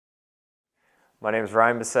My name is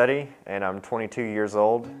Ryan Bassetti, and I'm 22 years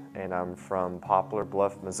old, and I'm from Poplar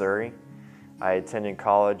Bluff, Missouri. I attended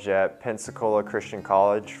college at Pensacola Christian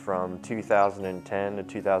College from 2010 to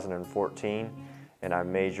 2014, and I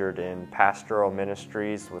majored in pastoral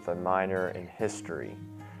ministries with a minor in history.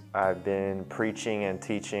 I've been preaching and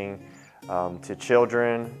teaching to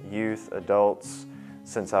children, youth, adults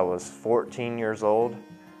since I was 14 years old.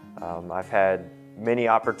 I've had many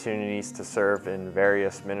opportunities to serve in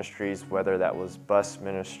various ministries, whether that was bus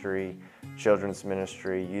ministry, children's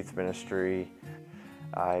ministry, youth ministry.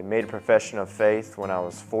 I made a profession of faith when I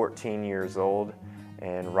was 14 years old,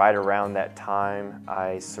 and right around that time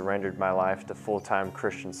I surrendered my life to full-time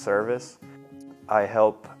Christian service. I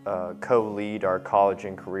help co-lead our college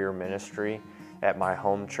and career ministry at my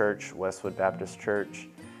home church, Westwood Baptist Church,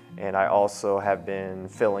 and I also have been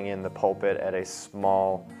filling in the pulpit at a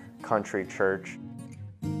small country church.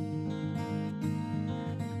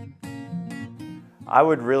 I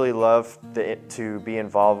would really love to be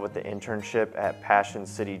involved with the internship at Passion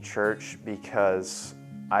City Church because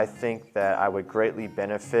I think that I would greatly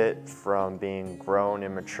benefit from being grown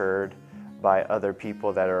and matured by other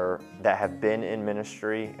people that have been in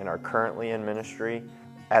ministry and are currently in ministry.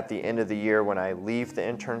 At the end of the year when I leave the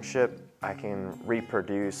internship, I can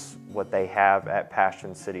reproduce what they have at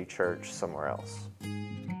Passion City Church somewhere else.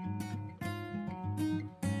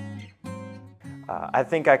 I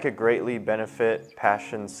think I could greatly benefit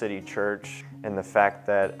Passion City Church in the fact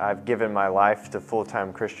that I've given my life to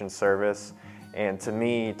full-time Christian service, and to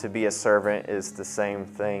me, to be a servant is the same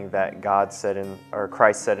thing that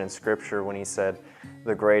Christ said in Scripture when He said,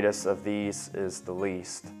 "The greatest of these is the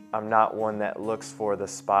least." I'm not one that looks for the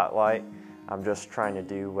spotlight. I'm just trying to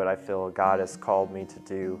do what I feel God has called me to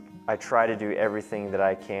do. I try to do everything that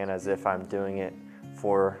I can as if I'm doing it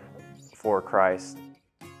for Christ.